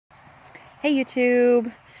Hey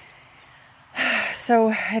YouTube. So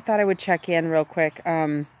I thought I would check in real quick.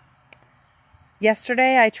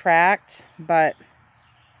 Yesterday I tracked, but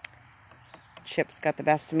chips got the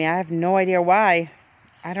best of me. I have no idea why.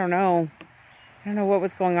 I don't know. I don't know what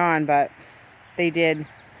was going on, but they did.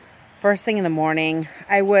 First thing in the morning,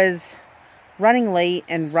 I was running late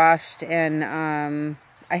and rushed, and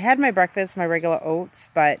I had my breakfast, my regular oats,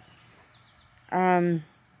 but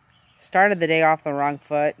started the day off the wrong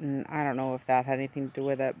foot, and I don't know if that had anything to do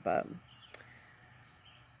with it, but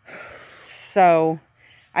so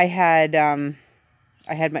I had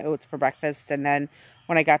my oats for breakfast, and then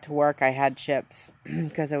when I got to work, I had chips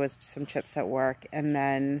because there was some chips at work, and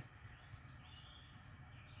then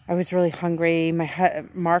I was really hungry.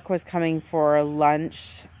 Mark was coming for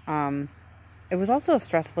lunch. It was also a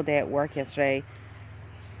stressful day at work yesterday.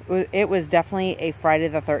 It was definitely a Friday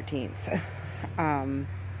the 13th.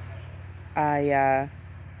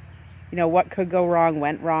 What could go wrong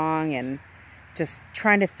went wrong, and just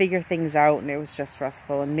trying to figure things out, and it was just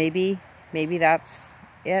stressful. And maybe that's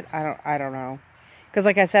it. I don't know. Because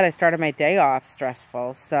like I said, I started my day off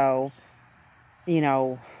stressful. So,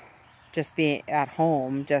 just being at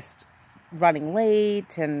home, just running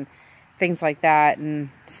late and things like that. And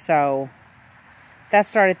so that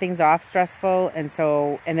started things off stressful. And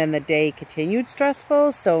then the day continued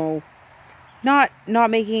stressful. So not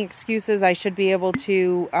making excuses. I should be able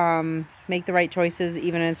to make the right choices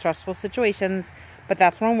even in stressful situations. But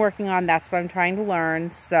that's what I'm working on. That's what I'm trying to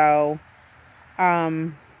learn. So,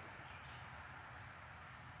 and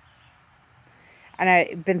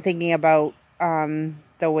I've been thinking about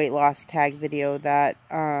the weight loss tag video that,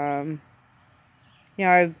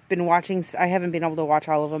 I've been watching. I haven't been able to watch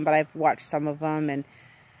all of them, but I've watched some of them, and,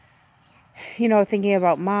 thinking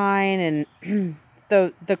about mine, and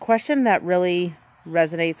the question that really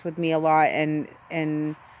resonates with me a lot, and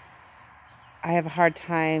I have a hard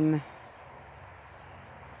time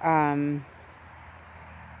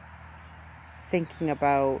thinking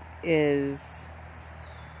about is,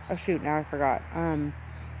 oh shoot, now I forgot.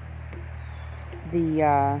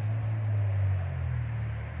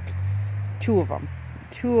 Two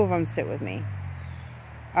of them sit with me.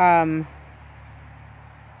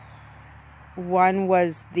 One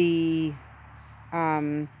was the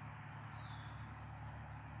are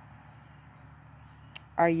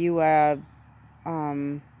you a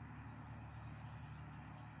all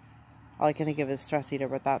I can think of is stress eater,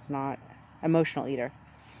 but that's not. Emotional eater.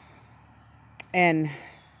 And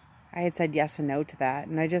I had said yes and no to that,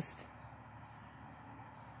 and I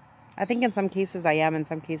think in some cases I am, in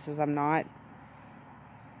some cases I'm not.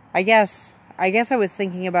 I guess I was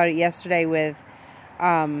thinking about it yesterday with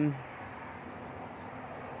I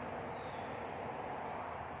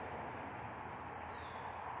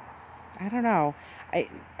don't know. I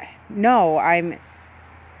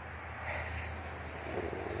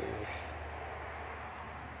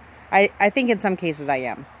think in some cases I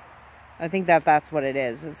am. I think that's what it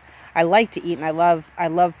is I like to eat, and I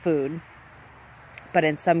love food. But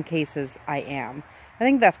in some cases I am. I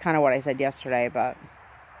think that's kind of what I said yesterday, but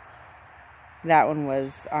that one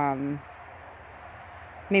was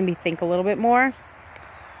made me think a little bit more.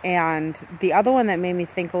 And the other one that made me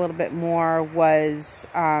think a little bit more was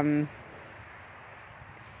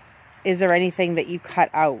is there anything that you cut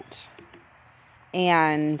out?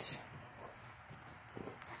 And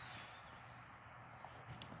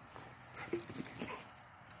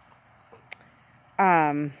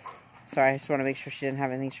sorry, I just want to make sure she didn't have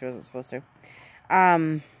anything she wasn't supposed to.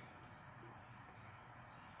 And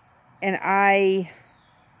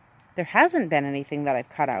there hasn't been anything that I've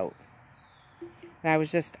cut out. And I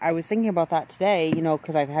was thinking about that today,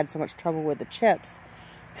 because I've had so much trouble with the chips.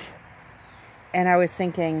 And I was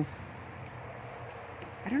thinking,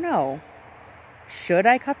 I don't know, should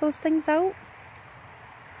I cut those things out?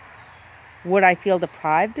 Would I feel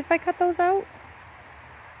deprived if I cut those out?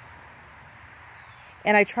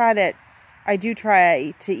 And I do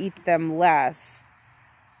try to eat them less.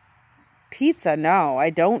 Pizza, no, I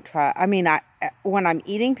don't try. I mean, when I'm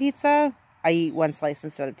eating pizza, I eat one slice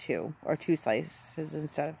instead of two, or two slices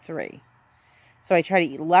instead of three. So I try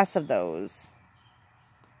to eat less of those.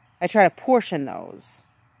 I try to portion those.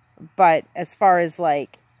 But as far as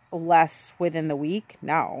like less within the week,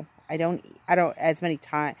 no, I don't as many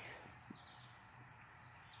times,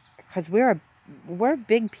 because we're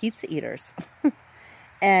big pizza eaters.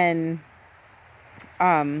 And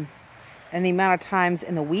the amount of times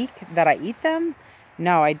in the week that I eat them,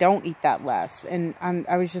 no, I don't eat that less. And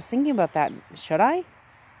I was just thinking about that. Should I?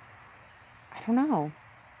 I don't know.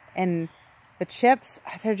 And the chips,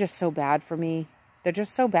 they're just so bad for me. They're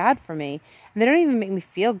just so bad for me. And they don't even make me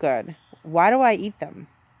feel good. why do I eat them?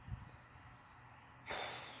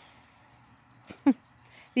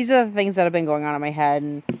 These are the things that have been going on in my head,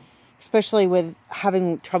 and especially with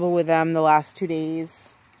having trouble with them the last 2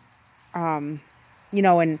 days. You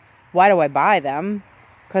know, and why do I buy them?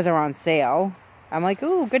 Because they're on sale. I'm like,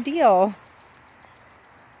 ooh, good deal.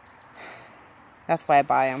 That's why I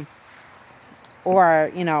buy them. Or,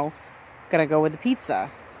 you know, gonna go with the pizza,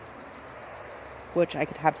 which I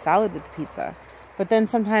could have salad with the pizza. But then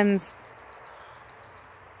sometimes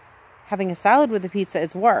having a salad with the pizza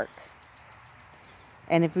is work.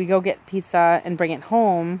 And if we go get pizza and bring it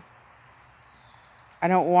home, I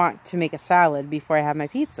don't want to make a salad before I have my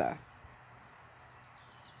pizza.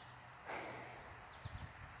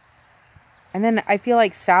 And then I feel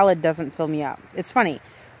like salad doesn't fill me up. It's funny.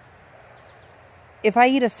 If I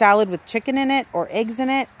eat a salad with chicken in it or eggs in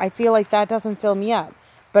it, I feel like that doesn't fill me up.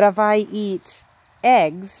 But if I eat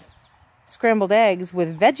eggs, scrambled eggs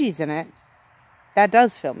with veggies in it, that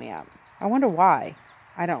does fill me up. I wonder why.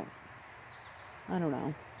 I don't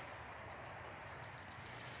know.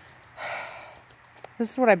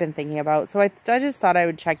 This is what I've been thinking about. So I just thought I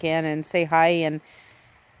would check in and say hi. And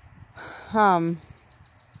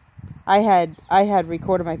I had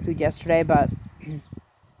recorded my food yesterday, but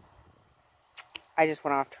I just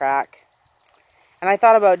went off track. And I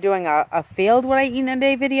thought about doing a failed what I eat in a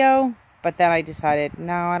day video, but then I decided,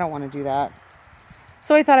 no, I don't want to do that.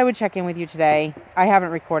 So I thought I would check in with you today. I haven't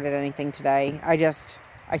recorded anything today. I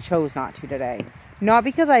chose not to today. Not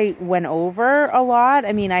because I went over a lot.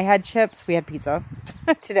 I mean, I had chips. We had pizza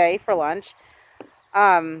today for lunch.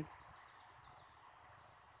 And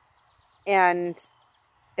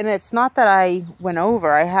it's not that I went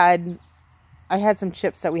over. I had some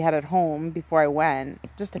chips that we had at home before I went.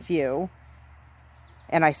 Just a few.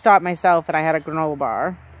 And I stopped myself and I had a granola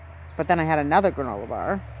bar. But then I had another granola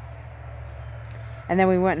bar. And then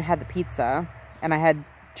we went and had the pizza. And I had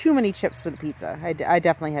too many chips with the pizza. I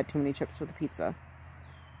definitely had too many chips with the pizza.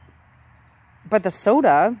 But the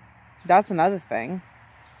soda, that's another thing.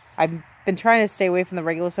 I've been trying to stay away from the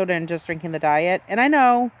regular soda and just drinking the diet. And I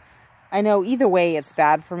know either way it's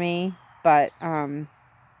bad for me. But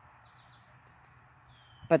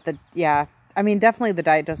yeah. I mean, definitely the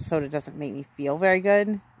diet soda doesn't make me feel very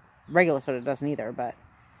good. Regular soda doesn't either, but...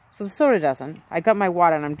 So the soda doesn't. I got my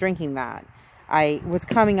water and I'm drinking that. I was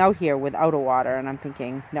coming out here without a water and I'm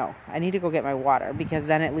thinking, no, I need to go get my water. Because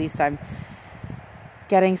then at least I'm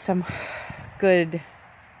getting some good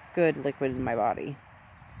liquid in my body.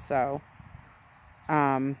 So,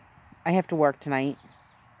 I have to work tonight.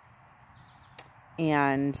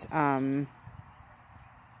 And, I'm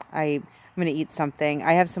going to eat something.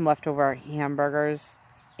 I have some leftover hamburgers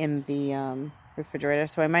in the refrigerator,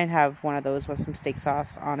 so I might have one of those with some steak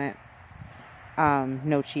sauce on it.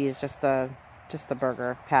 No cheese, just the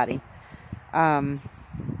burger patty.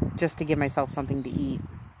 Just to give myself something to eat.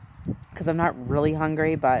 Because I'm not really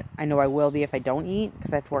hungry, but I know I will be if I don't eat,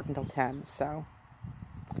 because I have to work until 10, so.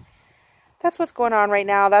 That's what's going on right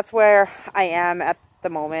now. That's where I am at the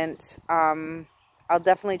moment. I'll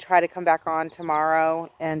definitely try to come back on tomorrow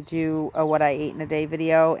and do a what I ate in a day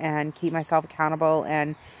video and keep myself accountable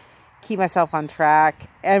and keep myself on track.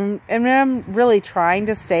 And I'm really trying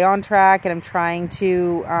to stay on track, and I'm trying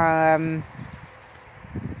to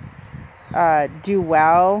do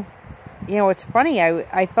well. You know, it's funny.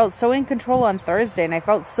 I felt so in control on Thursday, and I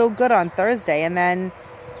felt so good on Thursday, and then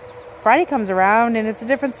Friday comes around and it's a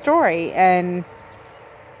different story. And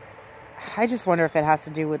I just wonder if it has to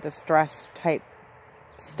do with the stress type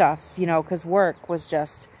stuff, you know, because work was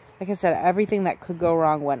just, like I said, everything that could go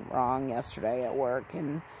wrong went wrong yesterday at work,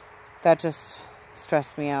 and that just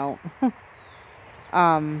stressed me out.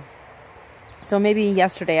 So maybe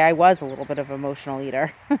yesterday I was a little bit of an emotional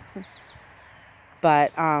eater.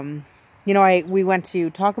 But, you know, we went to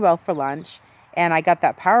Taco Bell for lunch, and I got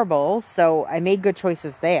that Power Bowl, so I made good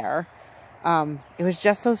choices there. It was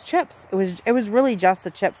just those chips. It was really just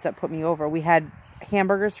the chips that put me over. We had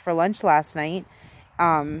hamburgers for lunch last night,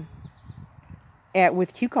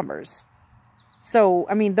 with cucumbers. So,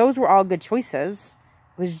 I mean, those were all good choices.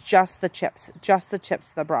 It was just the chips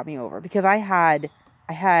that brought me over, because I had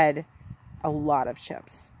a lot of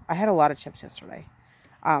chips. I had a lot of chips yesterday.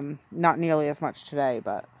 Not nearly as much today,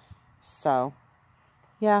 but so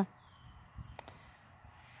yeah.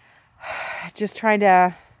 Just trying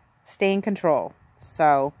to stay in control.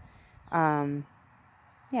 So,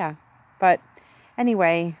 yeah, but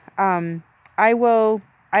anyway, I will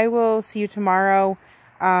see you tomorrow.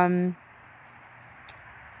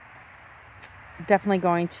 Definitely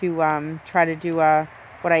going to try to do a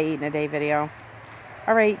what I ate in a day video.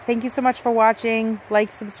 All right, thank you so much for watching.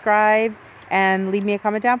 Like, subscribe, and leave me a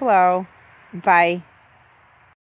comment down below. Bye.